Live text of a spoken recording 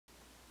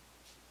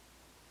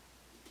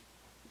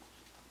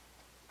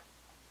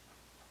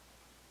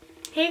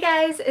Hey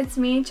guys, it's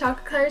me,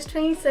 Chocolate Colors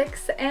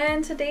 26,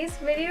 and today's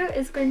video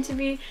is going to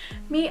be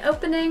me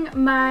opening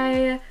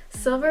my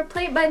silver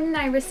plate button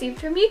I received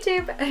from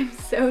YouTube. I'm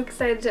so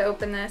excited to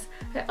open this.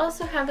 I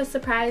also have a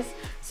surprise,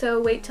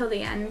 so wait till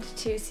the end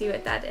to see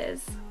what that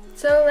is.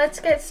 So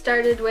let's get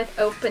started with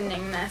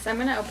opening this. I'm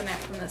going to open it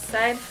from this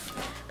side,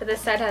 but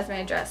this side has my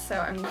address, so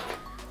I'm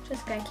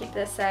just going to keep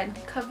this side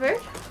covered.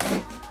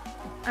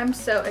 I'm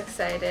so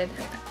excited.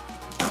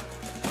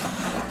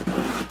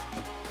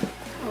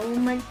 Oh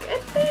my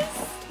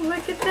goodness,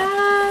 look at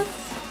that.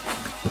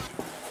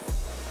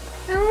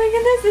 Oh my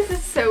goodness, this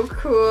is so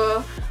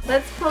cool.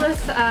 Let's pull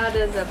this out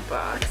of the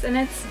box, and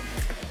it's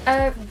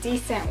a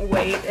decent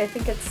weight. I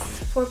think it's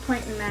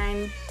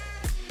 4.9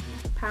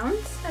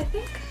 pounds, I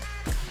think.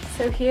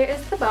 So here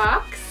is the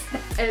box.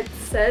 It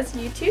says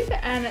YouTube,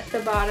 and at the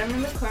bottom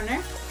in the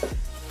corner,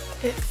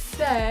 it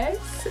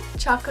says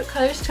Chocolate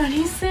Colors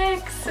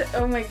 26.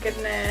 Oh my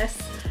goodness.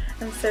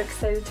 I'm so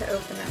excited to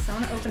open this. I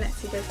want to open it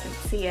so you guys can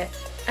see it.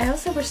 I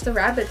also wish the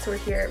rabbits were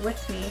here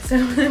with me so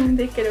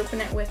they could open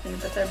it with me,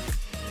 but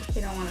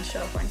they don't want to show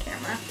up on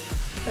camera.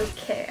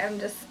 Okay, I'm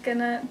just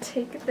gonna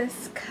take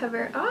this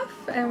cover off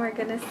and we're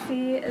gonna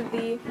see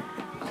the...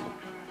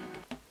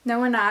 No,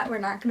 we're not. We're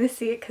not gonna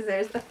see it because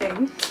there's the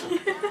thing.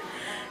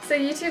 So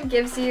YouTube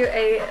gives you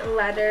a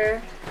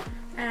letter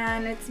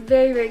and it's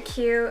very, very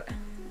cute.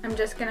 I'm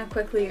just gonna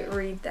quickly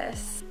read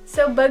this.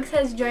 So Bugs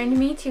has joined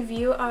me to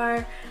view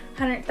our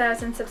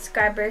 100,000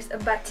 subscribers a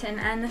button,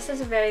 and this is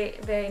a very,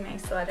 very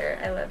nice letter.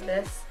 I love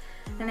this,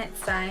 and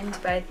it's signed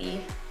by the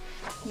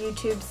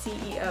YouTube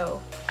CEO,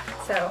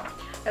 so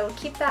I will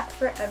keep that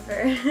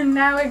forever.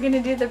 Now we're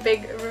gonna do the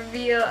big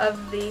reveal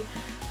of the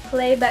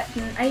play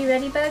button. Are you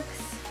ready, Bugs?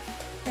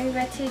 Are you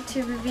ready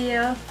to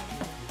reveal?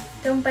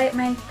 Don't bite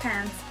my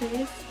pants,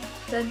 please.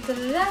 Dun,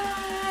 dun,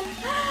 dun.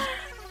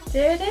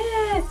 There it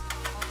is.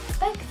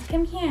 Bugs,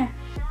 come here.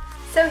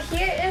 So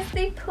here is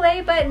the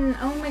play button.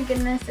 Oh my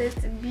goodness,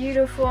 it's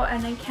beautiful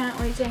and I can't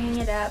wait to hang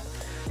it up.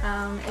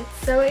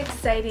 It's so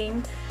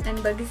exciting,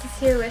 and Bugs is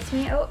here with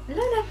me. Oh,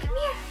 Lola, come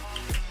here.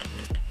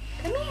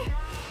 Come here.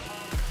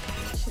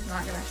 She's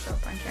not gonna show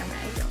up on camera,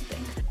 I don't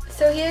think.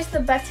 So here's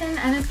the button,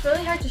 and it's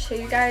really hard to show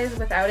you guys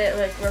without it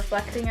like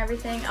reflecting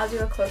everything. I'll do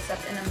a close-up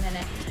in a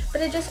minute.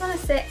 But I just want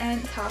to sit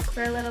and talk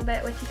for a little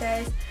bit with you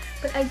guys.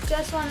 But I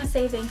just want to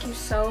say thank you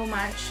so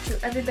much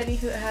to everybody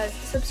who has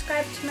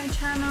subscribed to my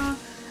channel.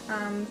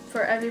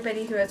 For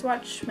everybody who has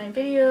watched my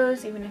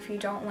videos, even if you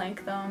don't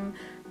like them,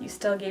 you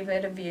still gave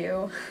it a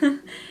view.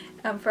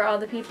 For all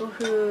the people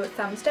who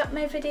thumbs up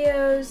my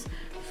videos,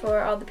 for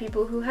all the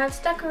people who have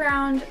stuck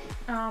around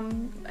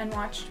and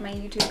watched my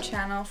YouTube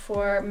channel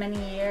for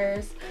many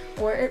years,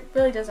 or it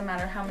really doesn't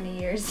matter how many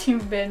years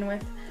you've been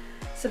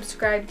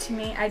subscribed to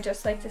me, I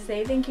just like to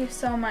say thank you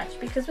so much,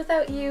 because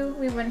without you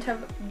we wouldn't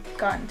have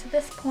gotten to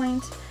this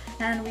point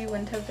and we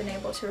wouldn't have been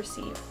able to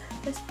receive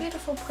this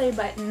beautiful play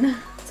button.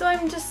 So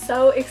I'm just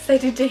so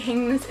excited to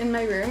hang this in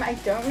my room. I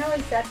don't know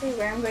exactly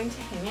where I'm going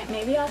to hang it.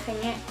 Maybe I'll hang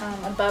it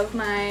above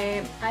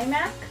my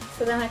iMac,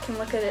 so then I can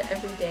look at it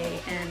every day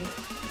and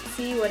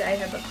see what I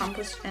have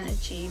accomplished and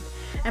achieved.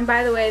 And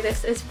by the way,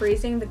 this is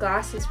freezing. The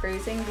glass is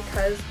freezing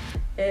because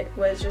it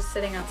was just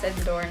sitting outside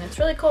the door, and it's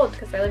really cold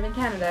because I live in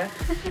Canada.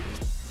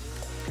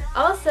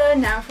 Also,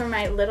 now for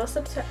my little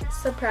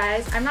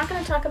surprise. I'm not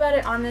going to talk about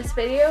it on this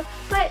video,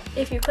 but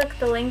if you click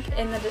the link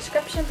in the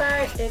description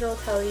bar, it'll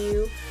tell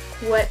you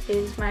what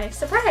is my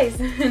surprise,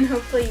 and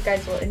hopefully you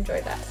guys will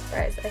enjoy that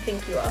surprise. I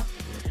think you will.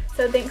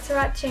 So thanks for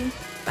watching.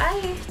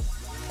 Bye!